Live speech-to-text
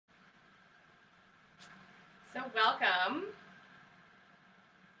So welcome.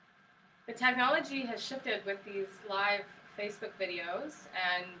 The technology has shifted with these live Facebook videos,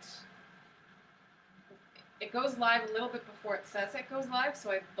 and it goes live a little bit before it says it goes live,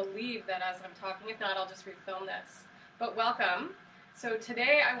 so I believe that as I'm talking, if not, I'll just refilm this. But welcome. So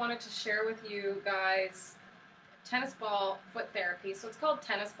today I wanted to share with you guys tennis ball foot therapy. So it's called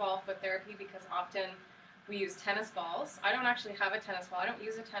tennis ball foot therapy because often we use tennis balls. I don't actually have a tennis ball. I don't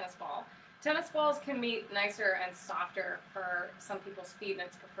use a tennis ball. Tennis balls can be nicer and softer for some people's feet, and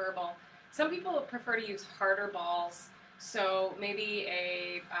it's preferable. Some people prefer to use harder balls, so maybe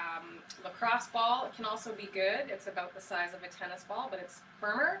a lacrosse ball can also be good. It's about the size of a tennis ball, but it's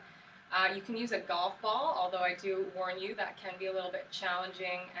firmer. You can use a golf ball, although I do warn you that can be a little bit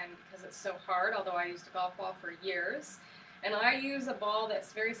challenging and because it's so hard, although I used a golf ball for years. And I use a ball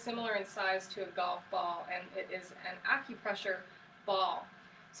that's very similar in size to a golf ball, and it is an acupressure ball.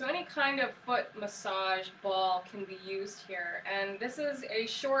 So any kind of foot massage ball can be used here. And this is a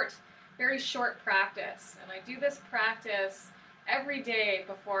very short practice. And I do this practice every day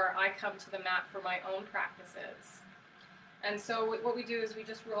before I come to the mat for my own practices. And so what we do is we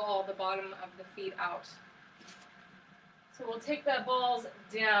just roll the bottom of the feet out. So we'll take the balls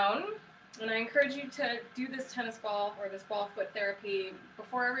down, and I encourage you to do this tennis ball or this ball foot therapy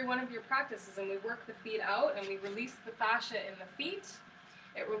before every one of your practices, and we work the feet out and we release the fascia in the feet.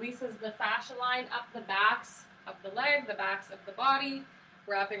 It releases the fascia line up the backs of the leg, the backs of the body,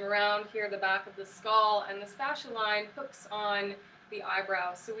 wrapping around here the back of the skull, and this fascia line hooks on the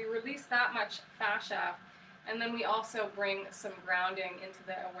eyebrows. So we release that much fascia, and then we also bring some grounding into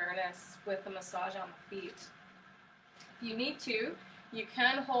the awareness with the massage on the feet. If you need to, you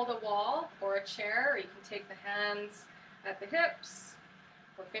can hold a wall or a chair, or you can take the hands at the hips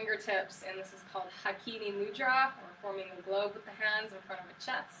or fingertips, and this is called Hakini Mudra, or forming a globe with the hands in front of the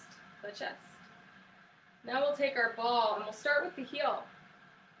chest. Now we'll take our ball, and we'll start with the heel.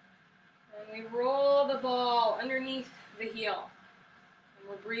 And we roll the ball underneath the heel, and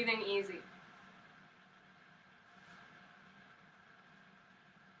we're breathing easy.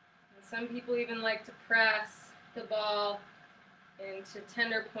 And some people even like to press the ball into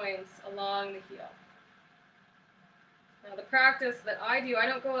tender points along the heel. Now the practice that I do, I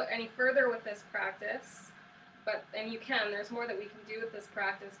don't go any further with this practice, and you can, there's more that we can do with this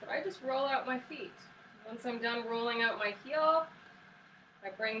practice, but I just roll out my feet. Once I'm done rolling out my heel, I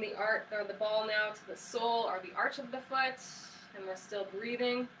bring the ball now to the sole or the arch of the foot, and we're still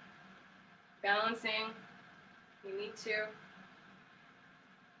breathing, balancing. If you need to.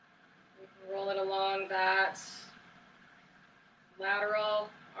 We can roll it along that lateral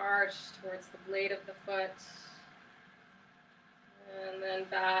arch towards the blade of the foot, and then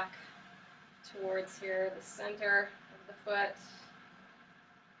back towards here, the center of the foot,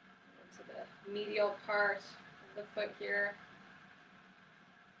 into the medial part of the foot here.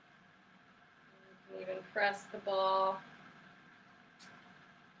 You can even press the ball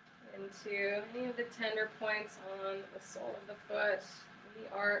into any of the tender points on the sole of the foot,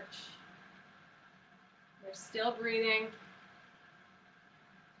 the arch. We're still breathing.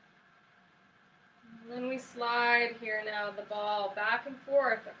 And then we slide here now the ball back and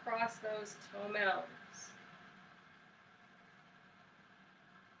forth across those toe mounds.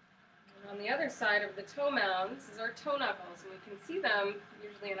 And on the other side of the toe mounds is our toe knuckles, and we can see them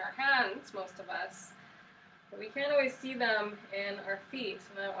usually in our hands, most of us, but we can't always see them in our feet.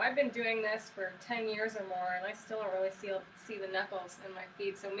 Now, I've been doing this for 10 years or more, and I still don't really see the knuckles in my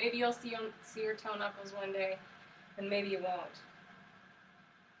feet, so maybe you'll see your toe knuckles one day, and maybe you won't.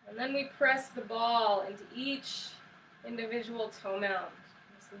 And then we press the ball into each individual toe mound.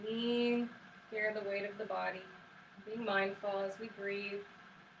 Just lean here, the weight of the body, being mindful as we breathe.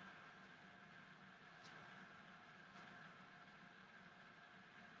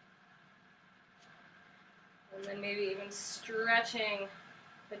 And then maybe even stretching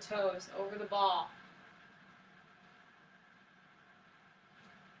the toes over the ball.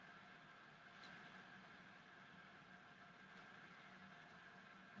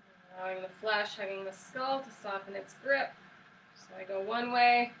 Allowing the flesh, hugging the skull to soften its grip. So I go one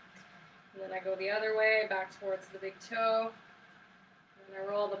way, and then I go the other way, back towards the big toe. And I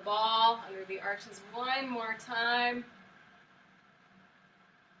roll the ball under the arches one more time.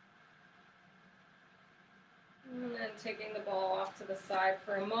 And then taking the ball off to the side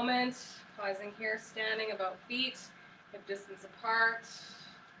for a moment, pausing here, standing about feet, hip distance apart,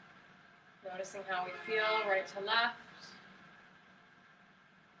 noticing how we feel right to left.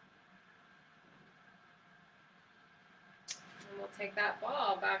 And we'll take that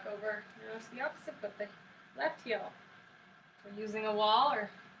ball back over, notice the opposite foot, the left heel. We're using a wall or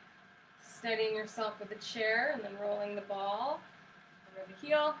steadying yourself with a chair and then rolling the ball over the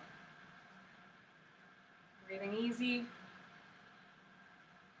heel. Breathing easy.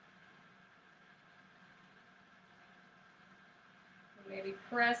 Maybe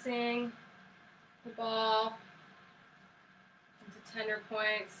pressing the ball into tender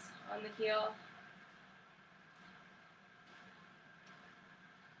points on the heel.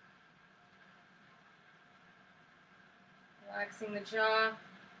 Relaxing the jaw.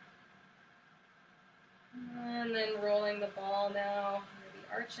 And then rolling the ball now under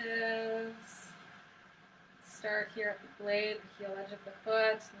the arches. Start here at the blade, the heel edge of the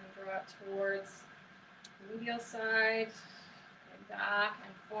foot, and then draw it towards the medial side. Going back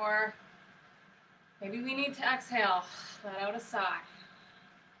and forth. Maybe we need to exhale, let out a sigh.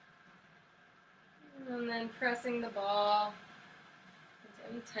 And then pressing the ball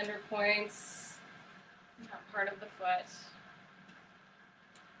into any tender points in that part of the foot.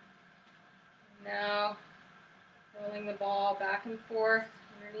 Now, rolling the ball back and forth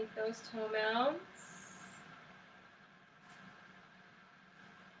underneath those toe mounds.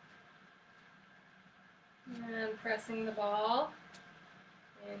 And pressing the ball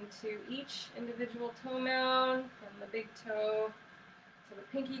into each individual toe mound, from the big toe to the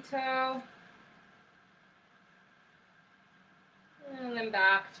pinky toe. And then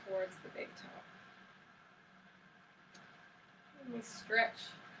back towards the big toe. And we stretch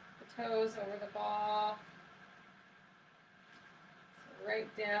the toes over the ball. So right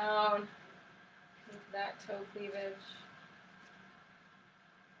down into that toe cleavage.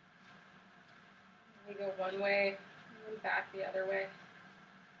 We go one way and then back the other way.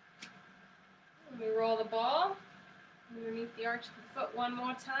 And we roll the ball underneath the arch of the foot one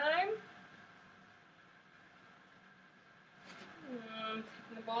more time. Taking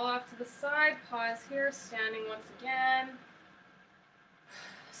the ball off to the side, pause here, standing once again.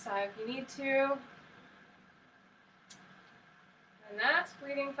 Sigh if you need to. And that,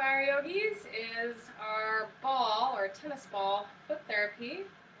 Breathing Fire Yogis, is our ball, or tennis ball, foot therapy.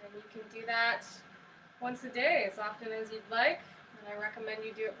 And you can do that once a day, as often as you'd like. And I recommend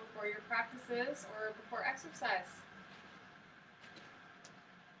you do it before your practices or before exercise.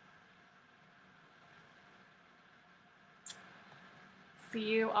 See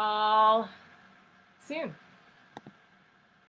you all soon.